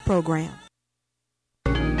program.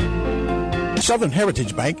 Southern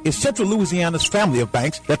Heritage Bank is Central Louisiana's family of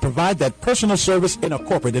banks that provide that personal service in a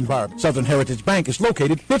corporate environment. Southern Heritage Bank is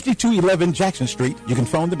located 5211 Jackson Street. You can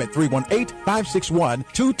phone them at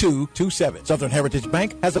 318-561-2227. Southern Heritage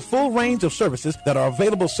Bank has a full range of services that are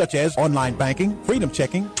available, such as online banking, freedom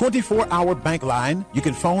checking, 24-hour bank line. You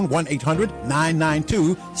can phone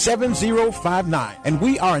 1-800-992-7059. And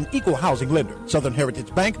we are an equal housing lender. Southern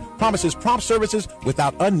Heritage Bank promises prompt services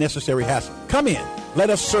without unnecessary hassle. Come in. Let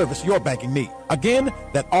us service your banking need. Again,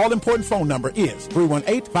 that all-important phone number is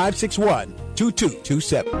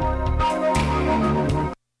 318-561-2227.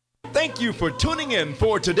 Thank you for tuning in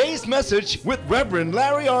for today's message with Reverend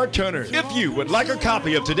Larry R. Turner. If you would like a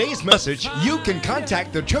copy of today's message, you can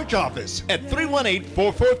contact the church office at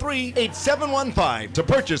 318-443-8715 to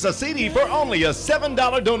purchase a CD for only a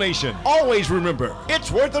 $7 donation. Always remember, it's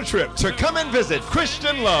worth a trip to come and visit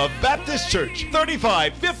Christian Love Baptist Church,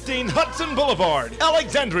 3515 Hudson Boulevard,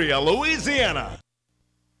 Alexandria, Louisiana.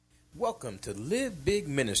 Welcome to Live Big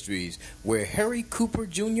Ministries, where Harry Cooper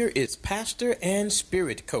Jr. is pastor and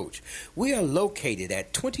spirit coach. We are located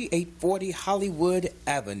at 2840 Hollywood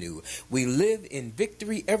Avenue. We live in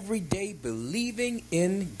victory every day, believing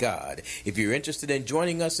in God. If you're interested in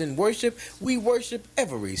joining us in worship, we worship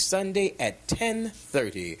every Sunday at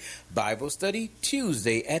 10:30. Bible study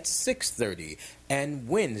Tuesday at 6:30. And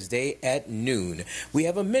Wednesday at noon. We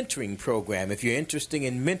have a mentoring program if you're interested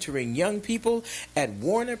in mentoring young people at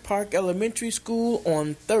Warner Park Elementary School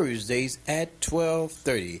on Thursdays at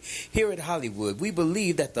 12:30. Here at Hollywood, we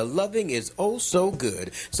believe that the loving is oh so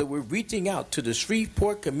good, so we're reaching out to the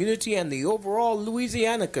Shreveport community and the overall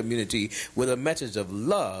Louisiana community with a message of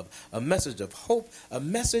love, a message of hope, a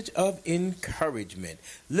message of encouragement.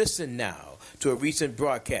 Listen now to a recent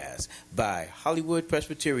broadcast by Hollywood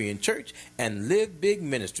Presbyterian Church and Live Big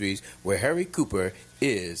Ministries, where Harry Cooper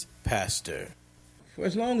is pastor. For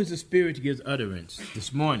as long as the Spirit gives utterance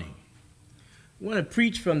this morning, I want to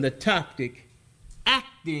preach from the topic,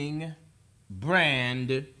 acting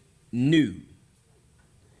brand new.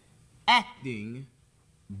 Acting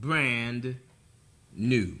brand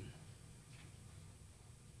new.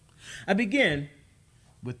 I begin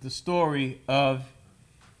with the story of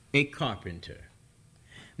a carpenter.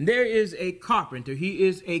 There is a carpenter. He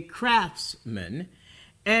is a craftsman,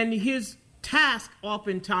 and his task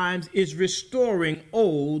oftentimes is restoring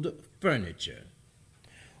old furniture.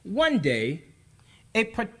 One day, a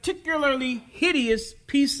particularly hideous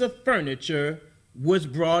piece of furniture was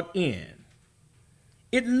brought in.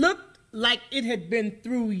 It looked like it had been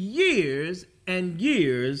through years and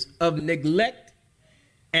years of neglect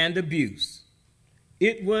and abuse.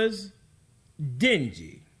 It was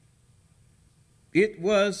dingy. It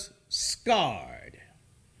was scarred.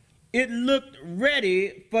 It looked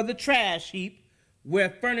ready for the trash heap where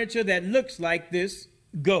furniture that looks like this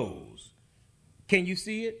goes. Can you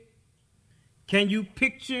see it? Can you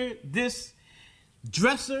picture this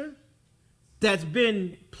dresser that's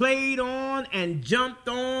been played on and jumped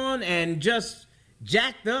on and just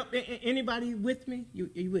jacked up? Anybody with me? You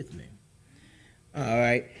with me? All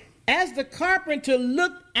right. As the carpenter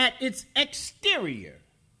looked at its exterior,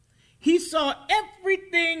 he saw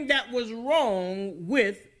everything that was wrong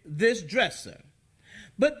with this dresser.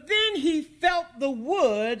 But then he felt the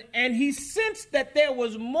wood, and he sensed that there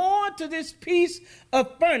was more to this piece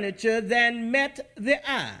of furniture than met the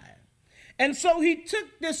eye. And so he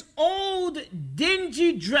took this old,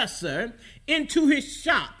 dingy dresser into his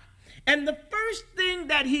shop. And the first thing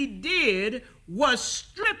that he did was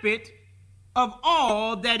strip it of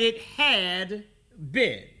all that it had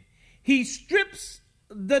been. He strips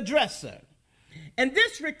the dresser. And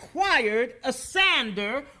this required a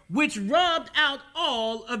sander which rubbed out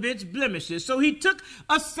all of its blemishes. So he took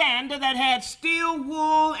a sander that had steel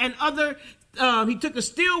wool and other, he took a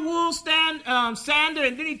steel wool sander,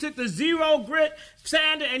 and then he took the zero grit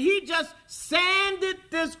sander, and he just sanded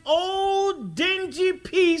this old dingy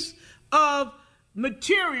piece of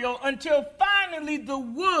material until finally the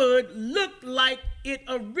wood looked like it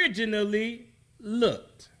originally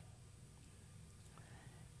looked.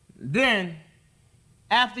 Then,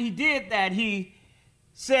 after he did that, he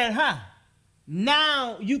said,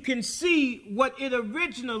 now you can see what it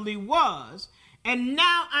originally was, and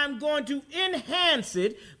now I'm going to enhance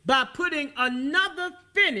it by putting another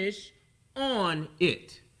finish on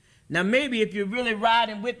it. Now, maybe if you're really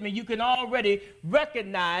riding with me, you can already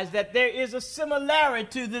recognize that there is a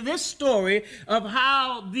similarity to this story of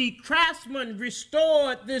how the craftsman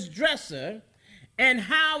restored this dresser, and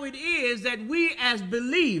how it is that we as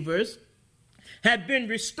believers have been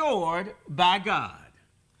restored by God.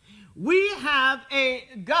 we have a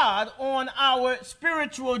God on our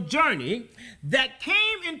spiritual journey that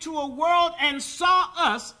came into a world and saw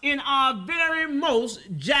us in our very most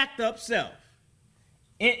jacked up self.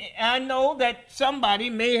 I know that somebody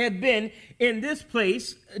may have been in this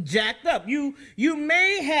place jacked up. You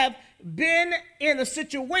may have been in a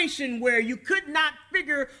situation where you could not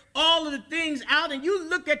figure all of the things out, and you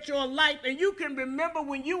look at your life and you can remember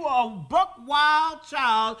when you were a buck wild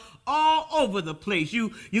child all over the place. You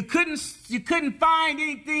couldn't find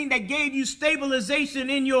anything that gave you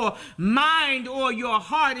stabilization in your mind or your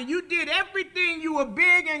heart, and you did everything you were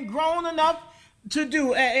big and grown enough to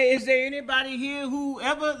do. Is there anybody here who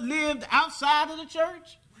ever lived outside of the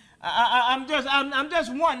church? I'm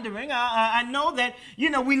just wondering. I know that,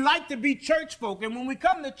 we like to be church folk, and when we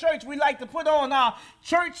come to church, we like to put on our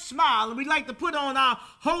church smile, and we like to put on our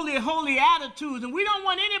holy attitudes, and we don't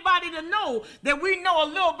want anybody to know that we know a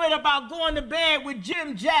little bit about going to bed with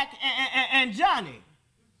Jim, Jack, and Johnny.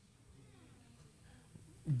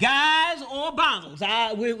 Guys or bottles,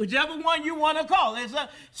 whichever one you want to call it.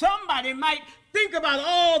 Somebody might think about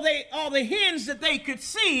all the hens that they could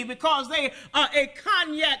see because they are a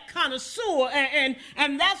cognac connoisseur,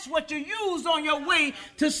 and that's what you use on your way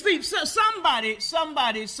to sleep. So somebody,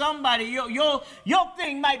 your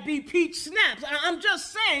thing might be peach snaps. I'm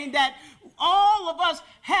just saying that all of us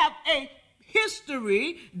have a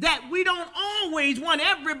history that we don't always want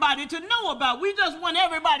everybody to know about. We just want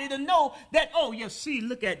everybody to know that, oh, you see,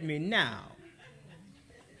 look at me now.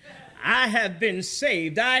 I have been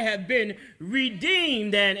saved. I have been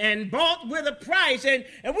redeemed and bought with a price. And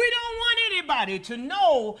we don't want anybody to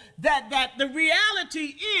know that the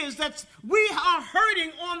reality is that we are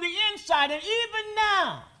hurting on the inside. And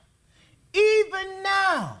even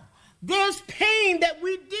now, there's pain that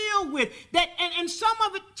we deal with. And some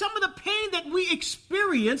of the pain that we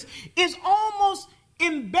experience is almost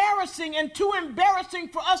embarrassing and too embarrassing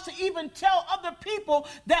for us to even tell other people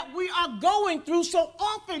that we are going through. So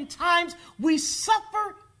oftentimes we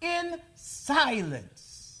suffer in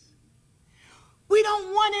silence. We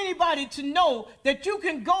don't want anybody to know that you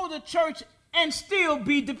can go to church and still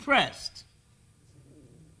be depressed.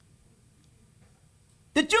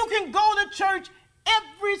 That you can go to church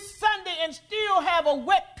every Sunday and still have a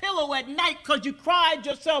wet pillow at night because you cried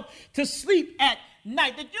yourself to sleep at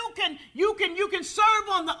night. That you can serve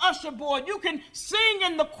on the usher board, you can sing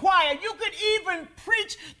in the choir, you could even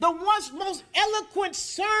preach the once most eloquent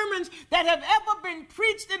sermons that have ever been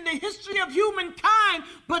preached in the history of humankind,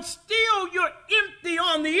 but still you're empty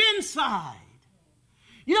on the inside.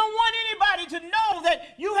 You don't want anybody to know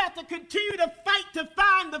that you have to continue to fight to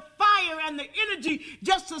find the fire and the energy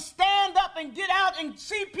just to stand up and get out and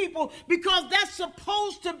see people because that's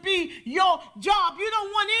supposed to be your job. You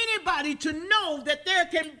don't want anybody to know that there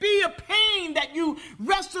can be a pain that you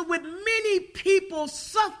wrestle with. Many people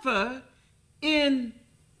suffer in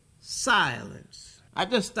silence. I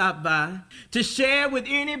just stopped by to share with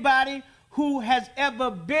anybody who has ever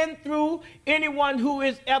been through, anyone who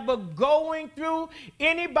is ever going through,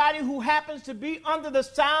 anybody who happens to be under the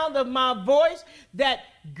sound of my voice, that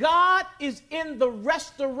God is in the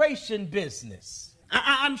restoration business.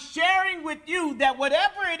 I'm sharing with you that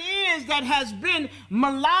whatever it is that has been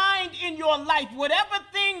maligned in your life, whatever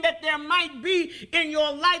thing that there might be in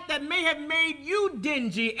your life that may have made you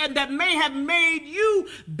dingy and that may have made you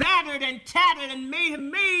battered and tattered and may have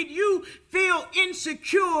made you feel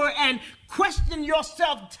insecure and question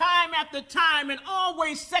yourself time after time and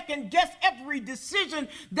always second guess every decision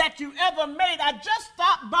that you ever made. I just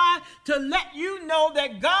stopped by to let you know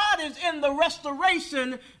that God is in the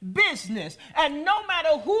restoration business. And no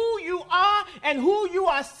matter who you are and who you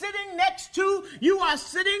are sitting next to, you are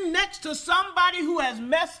sitting next to somebody who has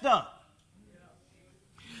messed up.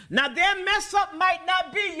 Now, their mess up might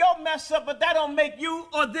not be your mess up, but that don't make you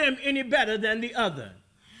or them any better than the other.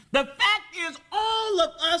 The fact is, all of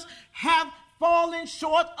us have fallen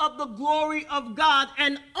short of the glory of God,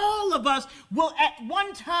 and all of us will at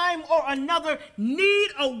one time or another need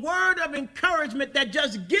a word of encouragement that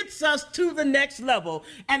just gets us to the next level.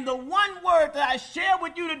 And the one word that I share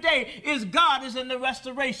with you today is God is in the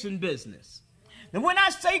restoration business. And when I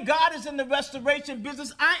say God is in the restoration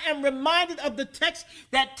business, I am reminded of the text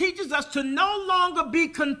that teaches us to no longer be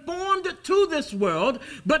conformed to this world,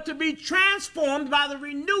 but to be transformed by the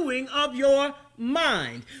renewing of your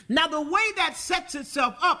mind. Now, the way that sets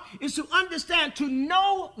itself up is to understand to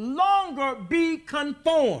no longer be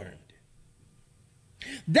conformed.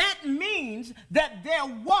 That means that there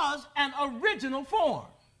was an original form.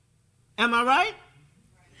 Am I right?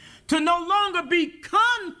 To no longer be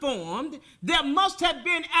conformed, there must have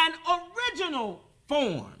been an original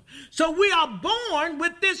form. So we are born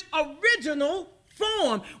with this original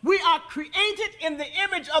form. We are created in the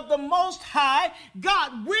image of the Most High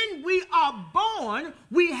God. When we are born,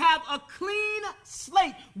 we have a clean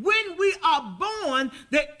slate. When we are born,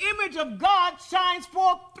 the image of God shines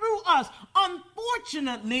forth through us.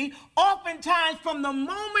 Unfortunately, oftentimes from the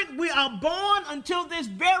moment we are born until this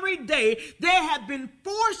very day, there have been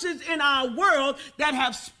forces in our world that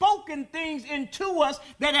have spoken things into us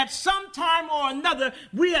that at some time or another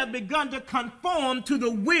we have begun to conform to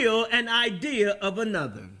the will and idea of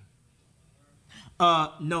another.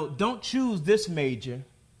 No, don't choose this major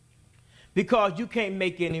because you can't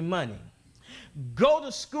make any money. Go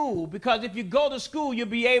to school, because if you go to school, you'll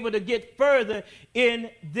be able to get further in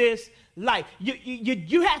this life.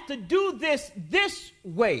 You have to do this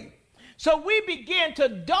way. So we begin to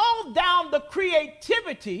dull down the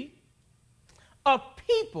creativity of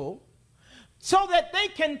people so that they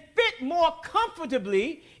can fit more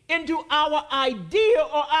comfortably into our idea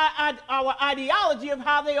or our ideology of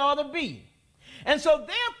how they ought to be. And so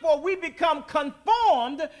therefore we become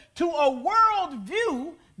conformed to a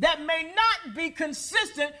worldview that may not be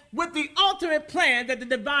consistent with the ultimate plan that the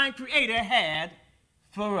divine creator had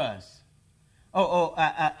for us.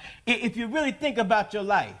 If you really think about your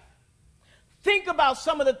life, think about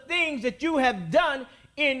some of the things that you have done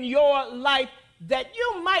in your life that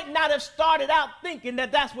you might not have started out thinking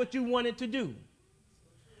that that's what you wanted to do.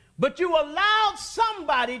 But you allowed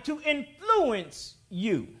somebody to influence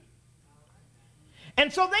you.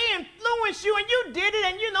 And so they influenced you and you did it,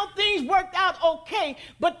 and things worked out okay.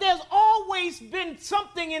 But there's always been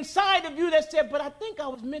something inside of you that said, but I think I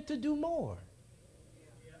was meant to do more.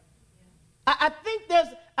 I think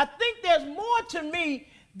there's more to me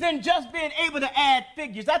than just being able to add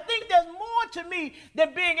figures. I think there's more to me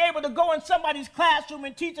than being able to go in somebody's classroom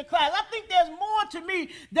and teach a class. I think there's more to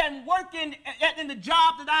me than working in the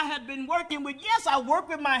job that I have been working with. Yes, I work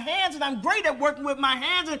with my hands, and I'm great at working with my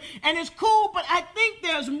hands, and it's cool, but I think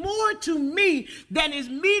there's more to me than is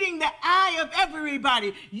meeting the eye of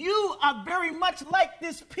everybody. You are very much like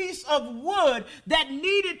this piece of wood that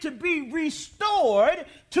needed to be restored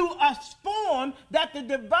to a form that the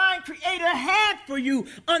divine creator had for you.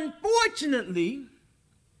 Unfortunately,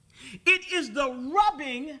 it is the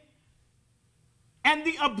rubbing and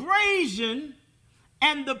the abrasion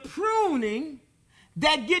and the pruning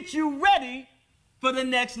that gets you ready for the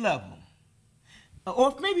next level.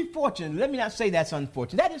 Or maybe fortunate. Let me not say that's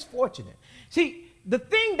unfortunate. That is fortunate. See, the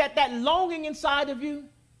thing that longing inside of you,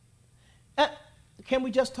 can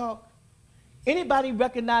we just talk? Anybody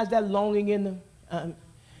recognize that longing in them?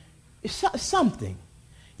 It's something.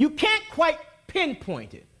 You can't quite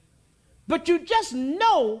pinpoint it, but you just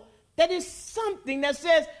know that it's something that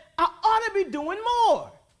says, I ought to be doing more.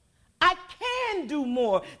 I can do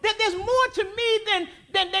more. That there's more to me than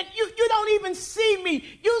you don't even see me.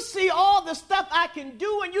 You see all the stuff I can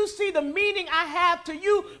do, and you see the meaning I have to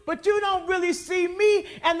you, but you don't really see me.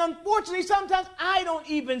 And unfortunately, sometimes I don't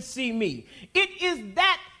even see me. It is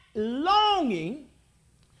that longing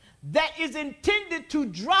that is intended to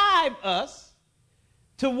drive us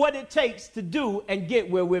to what it takes to do and get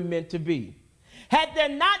where we're meant to be. Had there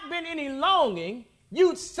not been any longing,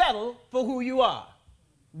 you'd settle for who you are,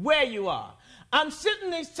 where you are. I'm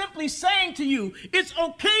simply saying to you, it's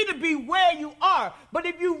okay to be where you are, but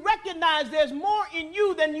if you recognize there's more in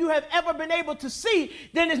you than you have ever been able to see,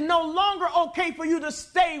 then it's no longer okay for you to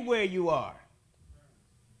stay where you are.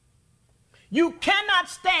 You cannot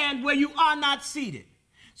stand where you are not seated.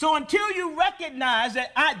 So until you recognize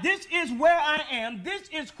that this is where I am, this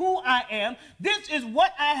is who I am, this is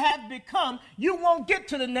what I have become, you won't get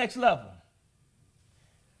to the next level.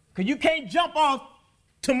 Because you can't jump off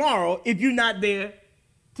tomorrow if you're not there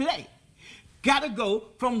today. Got to go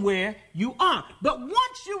from where you are. But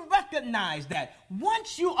once you recognize that,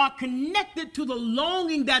 once you are connected to the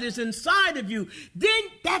longing that is inside of you, then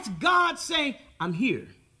that's God saying, I'm here.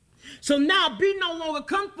 So now be no longer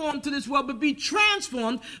conformed to this world, but be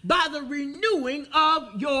transformed by the renewing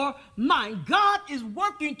of your mind. God is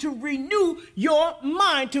working to renew your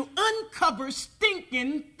mind, to uncover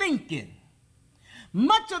stinking thinking.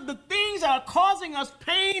 Much of the things that are causing us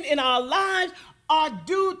pain in our lives are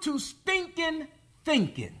due to stinking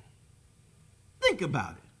thinking. Think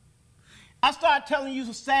about it. I start telling you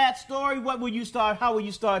a sad story. How will you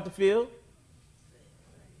start to feel?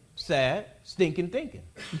 Sad, stinking thinking.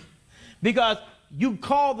 Because you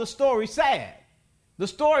call the story sad. The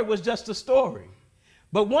story was just a story.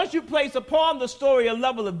 But once you place upon the story a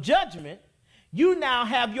level of judgment, you now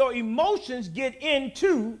have your emotions get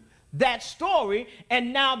into that story,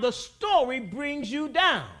 and now the story brings you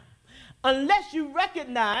down. unless you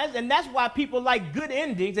recognize, and that's why people like good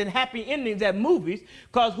endings and happy endings at movies,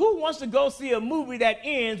 because who wants to go see a movie that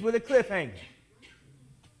ends with a cliffhanger?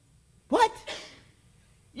 What?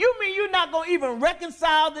 You mean you're not going to even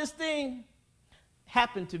reconcile this thing?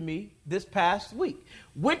 Happened to me this past week.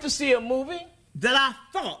 Went to see a movie that I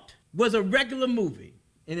thought was a regular movie.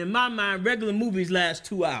 And in my mind, regular movies last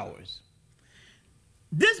 2 hours.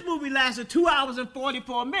 This movie lasted 2 hours and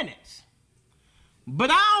 44 minutes.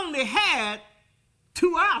 But I only had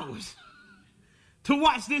 2 hours to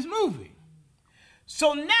watch this movie.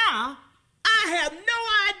 So now I have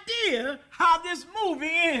no idea how this movie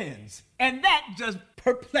ends. And that just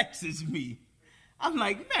perplexes me. I'm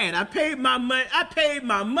like, man, I paid my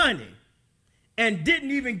money and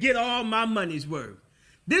didn't even get all my money's worth.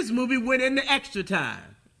 This movie went into extra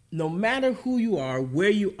time. No matter who you are, where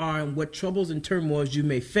you are, and what troubles and turmoils you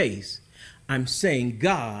may face, I'm saying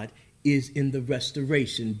God is in the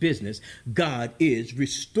restoration business. God is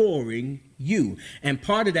restoring you. And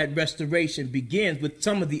part of that restoration begins with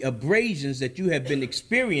some of the abrasions that you have been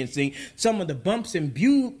experiencing, some of the bumps and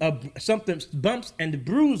the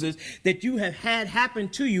bruises that you have had happen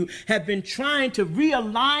to you have been trying to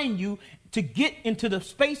realign you to get into the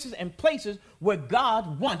spaces and places where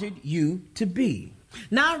God wanted you to be.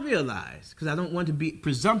 Now I realize, because I don't want to be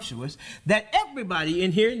presumptuous, that everybody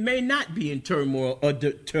in here may not be in turmoil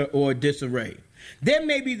or disarray. There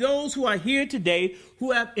may be those who are here today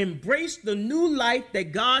who have embraced the new life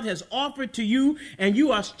that God has offered to you, and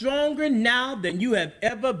you are stronger now than you have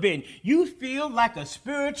ever been. You feel like a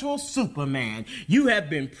spiritual Superman. You have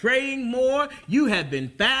been praying more. You have been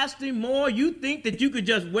fasting more. You think that you could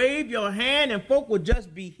just wave your hand and folk will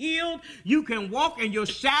just be healed. You can walk and your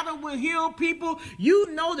shadow will heal people.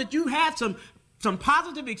 You know that you had some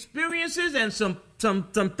positive experiences and some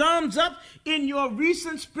thumbs up in your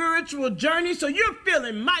recent spiritual journey. So you're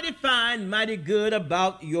feeling mighty fine, mighty good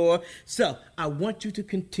about yourself. I want you to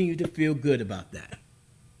continue to feel good about that.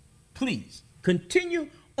 Please continue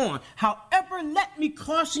on. However, let me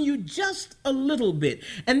caution you just a little bit.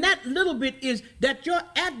 And that little bit is that your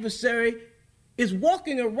adversary is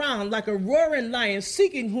walking around like a roaring lion,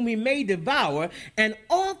 seeking whom he may devour. And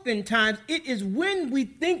oftentimes it is when we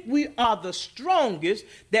think we are the strongest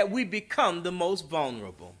that we become the most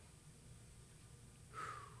vulnerable.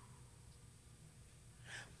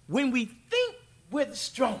 When we think we're the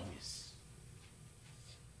strongest,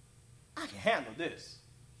 I can handle this,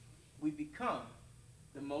 we become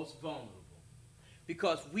the most vulnerable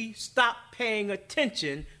because we stop paying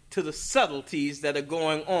attention to the subtleties that are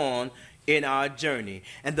going on in our journey.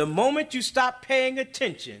 And the moment you stop paying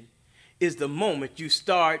attention is the moment you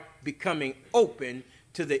start becoming open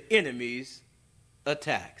to the enemy's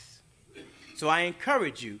attacks. So I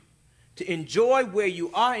encourage you to enjoy where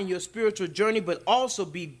you are in your spiritual journey, but also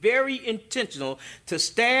be very intentional to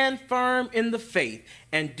stand firm in the faith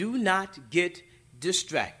and do not get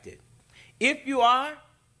distracted. If you are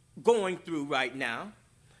going through right now,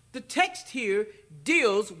 the text here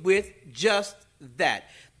deals with just that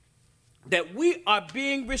we are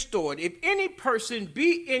being restored. If any person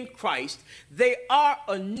be in Christ, they are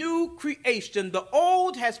a new creation. The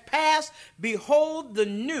old has passed. Behold, the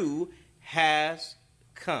new has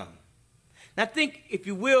come. Now think, if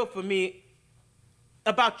you will, for me,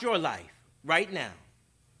 about your life right now.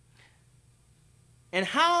 And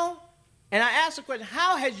I ask the question,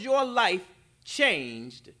 how has your life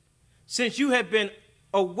changed since you have been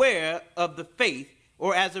aware of the faith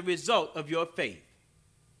or as a result of your faith?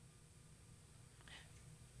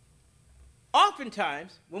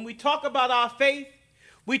 Oftentimes, when we talk about our faith,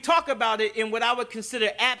 we talk about it in what I would consider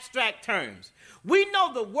abstract terms. We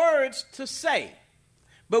know the words to say,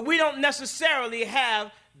 but we don't necessarily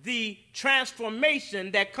have the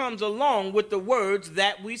transformation that comes along with the words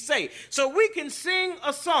that we say. So we can sing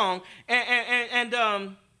a song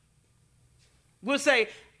and we'll say,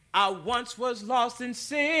 I once was lost in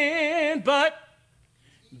sin, but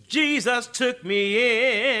Jesus took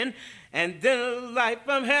me in, and then a light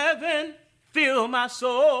from heaven fill my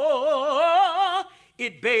soul.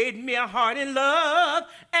 It bade me a heart in love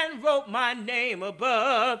and wrote my name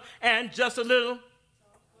above. And just a little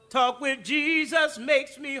talk with Jesus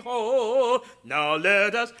makes me whole. Now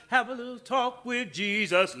let us have a little talk with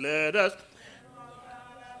Jesus. Let us.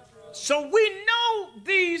 So we know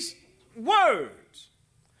these words.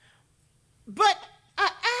 But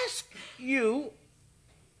I ask you,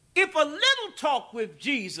 if a little talk with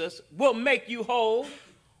Jesus will make you whole,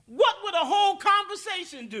 what would a whole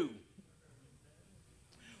conversation do?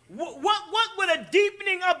 What would a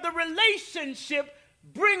deepening of the relationship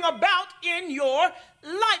bring about in your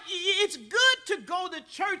life. It's good to go to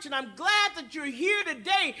church, and I'm glad that you're here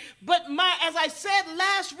today. But as I said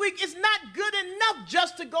last week, it's not good enough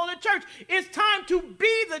just to go to church. It's time to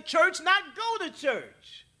be the church, not go to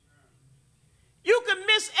church. You can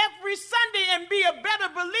miss every Sunday and be a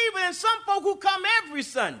better believer than some folk who come every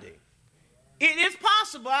Sunday. It is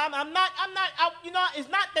possible. It's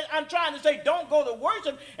not that I'm trying to say don't go to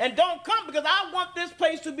worship and don't come, because I want this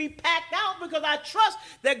place to be packed out, because I trust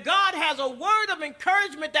that God has a word of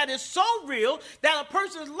encouragement that is so real that a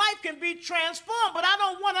person's life can be transformed. But I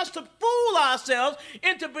don't want us to fool ourselves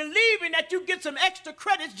into believing that you get some extra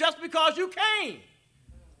credits just because you came.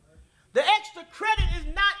 The extra credit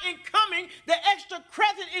is not in coming. The extra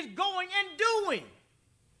credit is going and doing.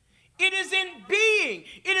 It is in being.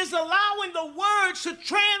 It is allowing the words to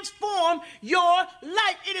transform your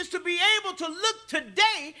life. It is to be able to look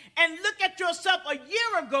today and look at yourself a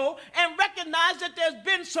year ago and recognize that there's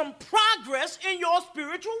been some progress in your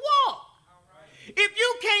spiritual walk. If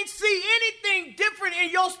you can't see anything different in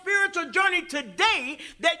your spiritual journey today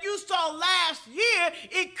that you saw last year,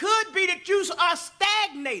 it could be that you are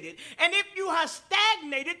stagnated. And if you are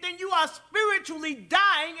stagnated, then you are spiritually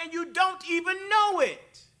dying and you don't even know it.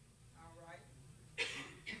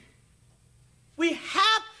 We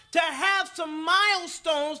have to have some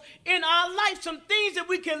milestones in our life, some things that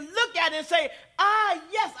we can look at and say,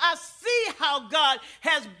 yes, I see how God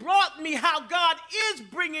has brought me, how God is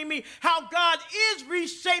bringing me, how God is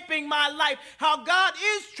reshaping my life, how God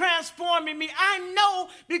is transforming me. I know,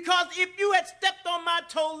 because if you had stepped on my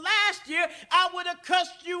toe last year, I would have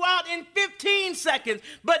cussed you out in 15 seconds.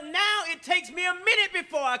 But now it takes me a minute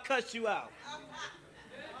before I cuss you out.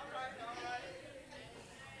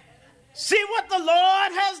 See what the Lord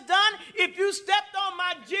has done? If you stepped on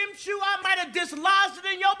my gym shoe, I might have dislodged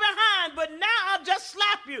it in your behind, but now I'll just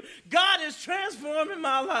slap you. God is transforming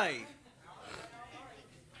my life.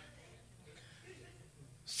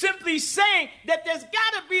 Simply saying that there's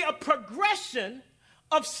got to be a progression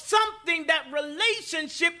of something that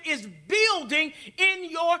relationship is building in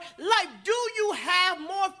your life. Do you have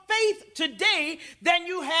more faith today than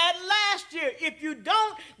you had last year? If you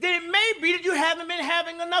don't, then it may be that you haven't been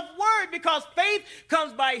having enough word, because faith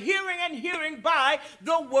comes by hearing and hearing by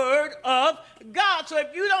the word of God. So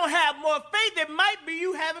if you don't have more faith, it might be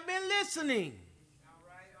you haven't been listening. All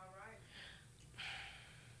right.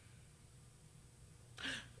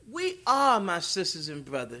 We are, my sisters and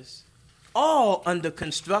brothers, all under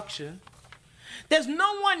construction. There's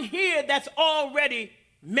no one here that's already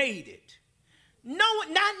made it. No,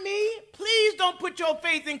 not me. Please don't put your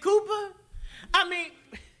faith in Cooper. I mean,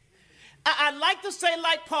 I like to say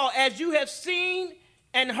like Paul, as you have seen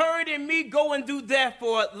and heard in me, go and do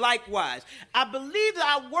therefore likewise. I believe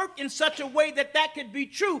that I work in such a way that that could be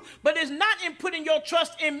true, but it's not in putting your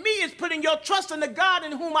trust in me, it's putting your trust in the God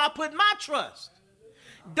in whom I put my trust.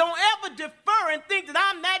 Don't ever defer and think that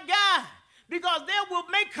I'm that guy. Because there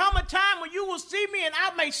may come a time when you will see me and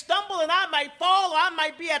I may stumble and I might fall, or I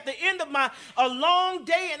might be at the end of a long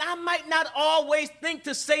day, and I might not always think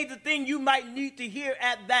to say the thing you might need to hear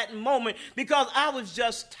at that moment, because I was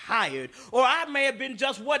just tired, or I may have been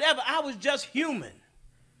just whatever. I was just human.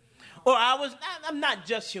 Or I'm not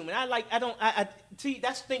just human. See,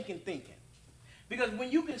 that's thinking. Because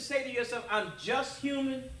when you can say to yourself, I'm just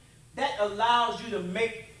human, that allows you to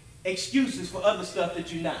make excuses for other stuff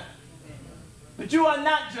that you're not. But you are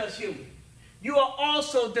not just human. You are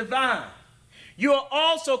also divine. You are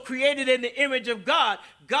also created in the image of God.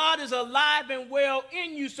 God is alive and well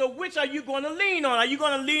in you. So which are you going to lean on? Are you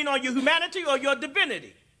going to lean on your humanity or your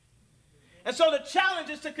divinity? And so the challenge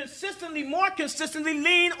is to more consistently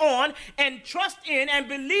lean on and trust in and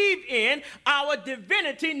believe in our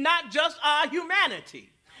divinity, not just our humanity.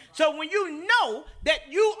 So when you know that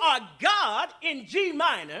you are God in G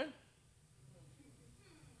minor,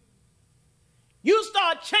 you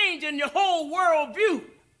start changing your whole worldview.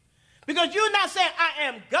 Because you're not saying I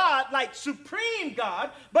am God, like supreme God,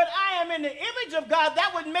 but I am in the image of God.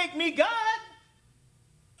 That would make me God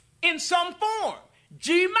in some form.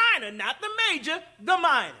 G minor, not the major, the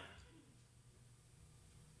minor.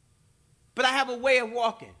 But I have a way of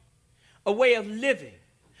walking, a way of living,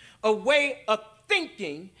 a way of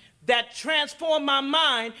thinking that transform my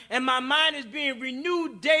mind, and my mind is being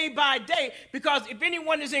renewed day by day, because if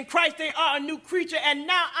anyone is in Christ, they are a new creature, and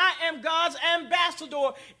now I am God's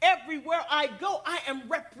ambassador. Everywhere I go, I am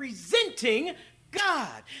representing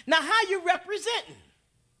God. Now, how you representing?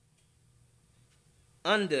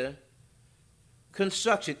 Under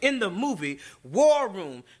construction. In the movie War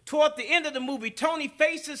Room, toward the end of the movie, Tony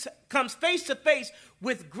comes face to face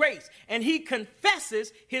with Grace, and he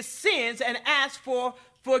confesses his sins and asks for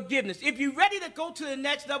forgiveness. If you're ready to go to the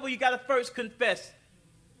next level, you got to first confess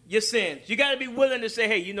your sins. You got to be willing to say,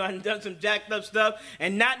 hey, you know, I've done some jacked up stuff,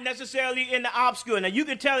 and not necessarily in the obscure. Now, you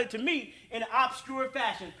can tell it to me in an obscure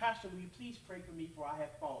fashion. Pastor, will you please pray for me for I have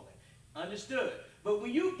fallen? Understood. But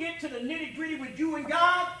when you get to the nitty gritty with you and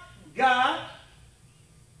God,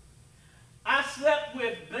 I slept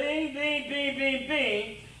with bing, bing, bing, bing,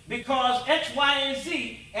 bing, because X, Y, and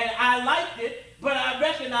Z, and I liked it, but I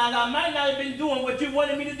recognize I might not have been doing what you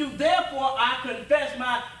wanted me to do. Therefore, I confess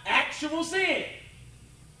my actual sin.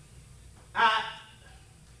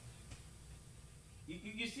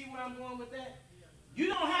 You see where I'm going with that? You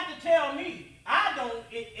don't have to tell me.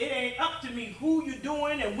 It ain't up to me who you're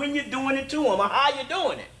doing and when you're doing it to them or how you're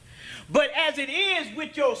doing it. But as it is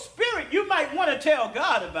with your spirit, you might want to tell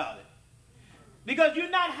God about it. Because you're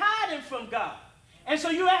not hiding from God. And so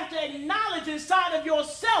you have to acknowledge inside of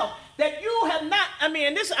yourself that you have not,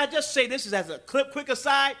 I just say this is as a quick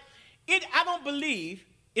aside. I don't believe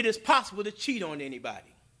it is possible to cheat on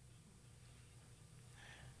anybody.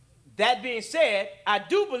 That being said, I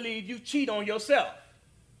do believe you cheat on yourself.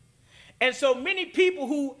 And so many people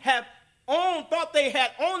who have thought they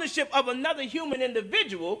had ownership of another human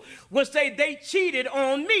individual would say they cheated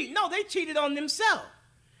on me. No, they cheated on themselves.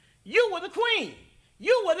 You were the queen.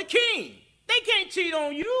 You were the king. They can't cheat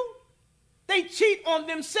on you. They cheat on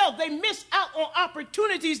themselves. They miss out on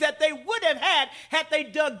opportunities that they would have had they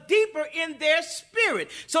dug deeper in their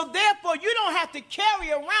spirit. So therefore, you don't have to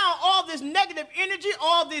carry around all this negative energy,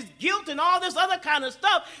 all this guilt, and all this other kind of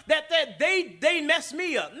stuff that they messed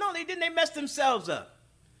me up. No, they didn't. They messed themselves up.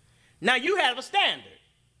 Now, you have a standard,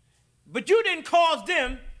 but you didn't cause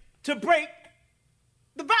them to break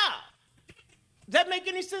the vow. Does that make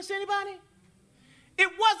any sense to anybody? It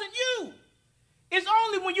wasn't you. It's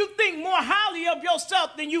only when you think more highly of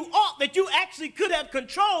yourself than you ought that you actually could have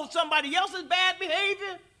controlled somebody else's bad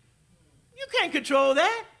behavior. You can't control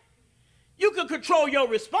that. You can control your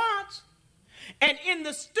response. And in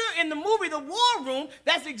the movie, The War Room,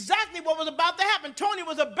 that's exactly what was about to happen. Tony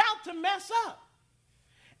was about to mess up.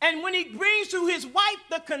 And when he brings to his wife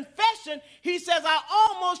the confession, he says, I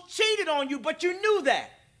almost cheated on you, but you knew that.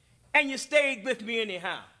 And you stayed with me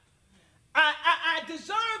anyhow. I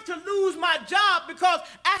deserve to lose my job because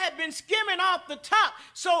I had been skimming off the top.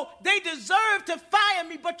 So they deserve to fire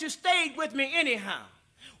me, but you stayed with me anyhow.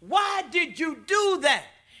 Why did you do that?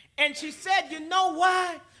 And she said, you know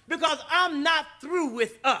why? Because I'm not through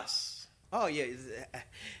with us. Oh, yeah.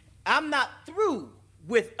 I'm not through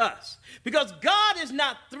with us. Because God is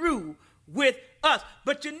not through with us.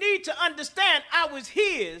 But you need to understand I was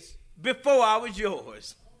his before I was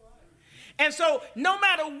yours. And so no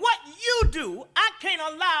matter what you do, I can't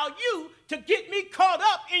allow you to get me caught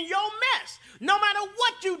up in your mess. No matter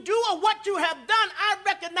what you do or what you have done, I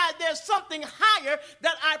recognize there's something higher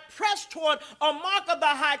that I press toward, a mark of the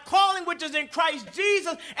high calling which is in Christ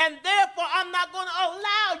Jesus, and therefore I'm not going to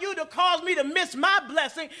allow you to cause me to miss my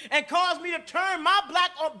blessing and cause me to turn my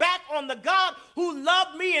back on the God who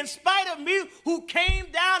loved me in spite of me, who came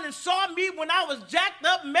down and saw me when I was jacked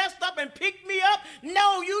up, messed up, and picked me up.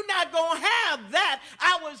 No, you're not going to have that.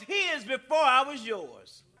 I was his before I was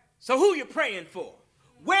yours. So who you praying for?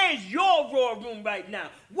 Where's your war room right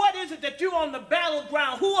now? What is it that you're on the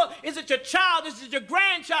battleground? Is it your child? Is it your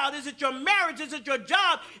grandchild? Is it your marriage? Is it your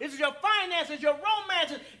job? Is it your finances, your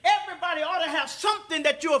romances? Everybody ought to have something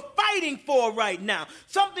that you're fighting for right now.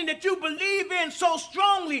 Something that you believe in so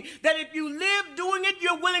strongly that if you live doing it,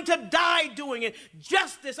 you're willing to die doing it.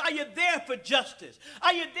 Justice. Are you there for justice?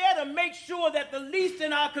 Are you there to make sure that the least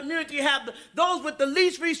in our community those with the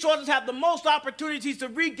least resources have the most opportunities to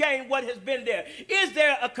regain what has been there? Is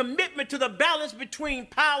there a commitment to the balance between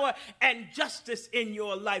power and justice in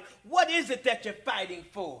your life? What is it that you're fighting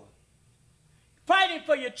for? Fighting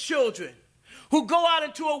for your children who go out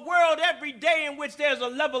into a world every day in which there's a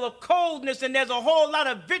level of coldness and there's a whole lot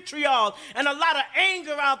of vitriol and a lot of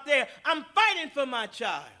anger out there. I'm fighting for my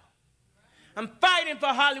child. I'm fighting for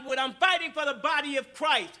Hollywood. I'm fighting for the body of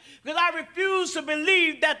Christ because I refuse to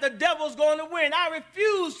believe that the devil's going to win. I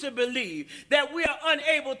refuse to believe that we are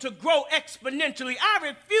unable to grow exponentially. I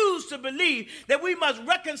refuse to believe that we must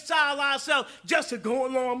reconcile ourselves just to go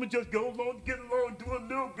along. We just go along, get along, do a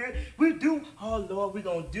little bit. We do, oh Lord, we're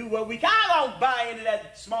going to do what we can. I don't buy into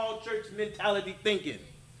that small church mentality thinking.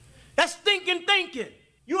 That's thinking.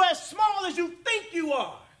 You're as small as you think you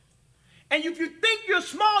are. And if you think you're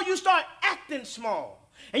small, you start acting small.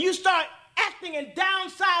 And you start acting and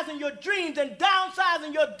downsizing your dreams and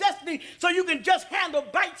downsizing your destiny so you can just handle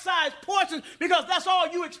bite-sized portions because that's all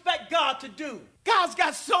you expect God to do. God's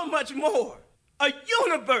got so much more. A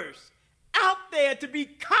universe out there to be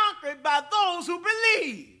conquered by those who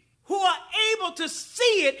believe, who are able to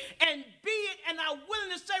see it and be it and are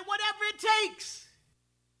willing to say whatever it takes.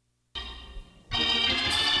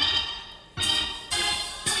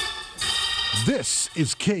 This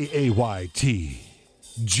is KAYT,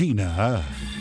 Gina.